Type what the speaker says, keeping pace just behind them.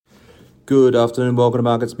Good afternoon, welcome to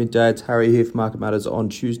Markets Midday. It's Harry here for Market Matters on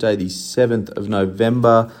Tuesday, the 7th of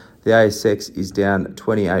November. The ASX is down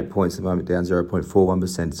 28 points at the moment, down 0.41%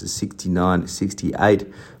 to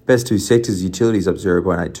 69.68. Best two sectors, utilities up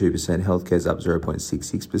 0.82%, healthcare's up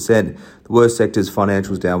 0.66%. The worst sectors,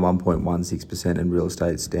 financials down 1.16% and real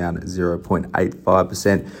estate's down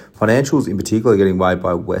 0.85%. Financials in particular getting weighed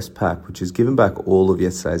by Westpac, which has given back all of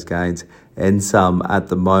yesterday's gains and some at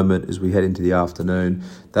the moment as we head into the afternoon.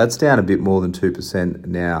 That's down a bit more than 2%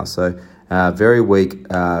 now. So very weak,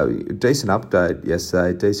 decent update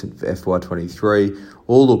yesterday, decent for FY23.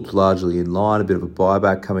 All looked largely in line, a bit of a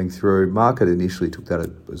buyback coming through. Market initially took that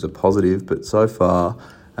as a positive, but so far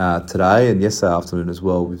today and yesterday afternoon as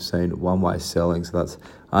well, we've seen one-way selling. So that's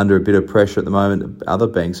under a bit of pressure at the moment. Other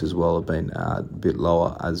banks as well have been a bit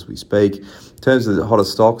lower as we speak. In terms of the hotter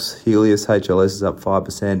stocks, Helios, HLS is up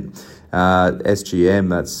 5%. SGM,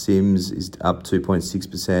 that's Sims, is up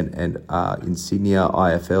 2.6%, and Insignia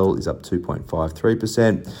IFL is up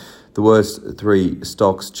 2.53%. The worst three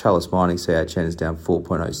stocks, Chalice Mining, CHN, is down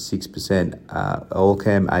 4.06%,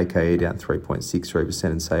 Allcam, AKE, down 3.63%,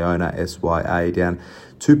 and Sayona, SYA, down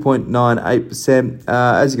 2.98%.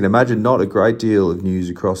 As you can imagine, not a great deal of news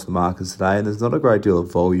across the markets today, and there's not a great deal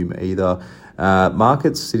of volume either.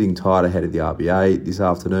 Markets sitting tight ahead of the RBA this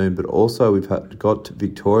afternoon, but also we've got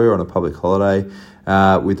Victoria on a public holiday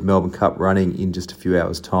with Melbourne Cup running in just a few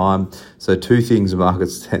hours' time. So two things the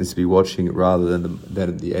markets tends to be watching rather than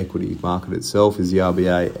the equity market itself is the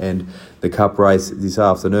RBA and the Cup race this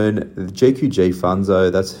afternoon. The GQG funds,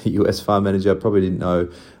 though, that's a US fund manager, probably didn't know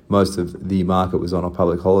most of the market was on a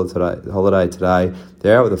public holiday today.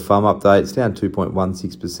 They're out with a FUM update. It's down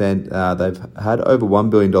 2.16%. They've had over $1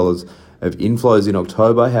 billion of inflows in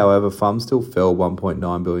October. However, FUM still fell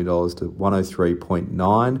 $1.9 billion to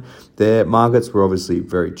 103.9. Their markets were obviously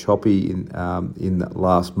very choppy in the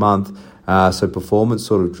last month. So performance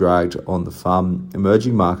sort of dragged on the FUM.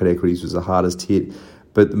 Emerging market equities was the hardest hit,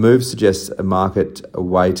 but the move suggests a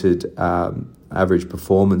market-weighted average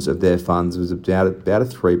performance of their funds was about a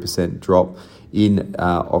 3% drop in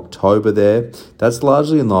October there. That's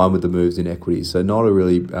largely in line with the moves in equities, so not a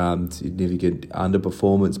really significant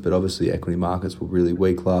underperformance, but obviously equity markets were really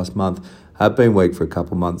weak last month, have been weak for a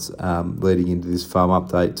couple of months leading into this FUM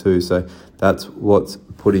update too, so that's what's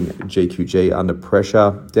putting GQG under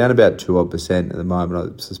pressure, down about 2% at the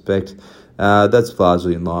moment, I suspect. That's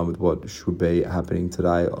largely in line with what should be happening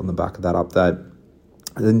today on the back of that update.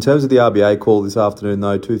 In terms of the RBA call this afternoon,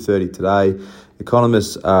 though, 2:30 today,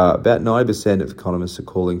 economists, about 90% of economists are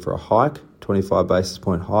calling for a hike, 25 basis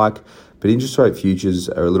point hike, but interest rate futures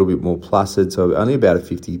are a little bit more placid, so only about a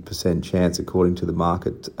 50% chance according to the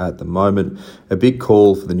market at the moment. A big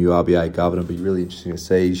call for the new RBA governor, but really interesting to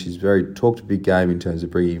see. She's talked a big game in terms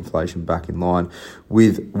of bringing inflation back in line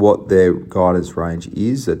with what their guidance range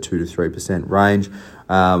is, a 2 to 3% range.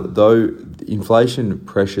 Though inflation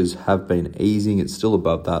pressures have been easing, it's still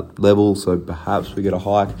above that level, so perhaps we get a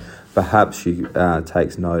hike. Perhaps she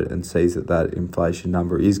takes note and sees that inflation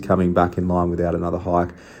number is coming back in line without another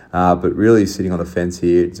hike. But really sitting on the fence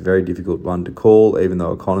here, it's a very difficult one to call, even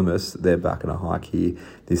though economists, they're backing a hike here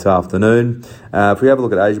this afternoon. If we have a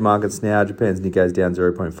look at Asian markets now, Japan's Nikkei is down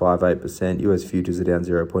 0.58%, US futures are down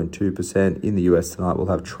 0.2%. In the US tonight, we'll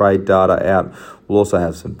have trade data out. We'll also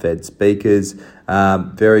have some Fed speakers.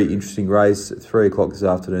 Very interesting race, 3 o'clock this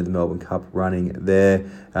afternoon, the Melbourne Cup running there.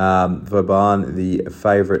 Vauban, the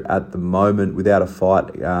favourite at the moment, without a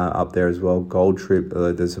fight up there as well. Gold Trip,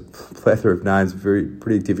 there's a plethora of names,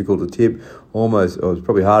 pretty difficult to tip. It's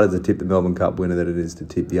probably harder to tip the Melbourne Cup winner than it is to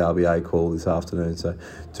tip the RBA call this afternoon. So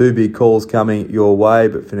two big calls coming your way,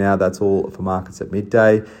 but for now, that's all for markets at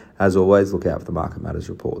midday. As always, look out for the Market Matters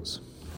reports.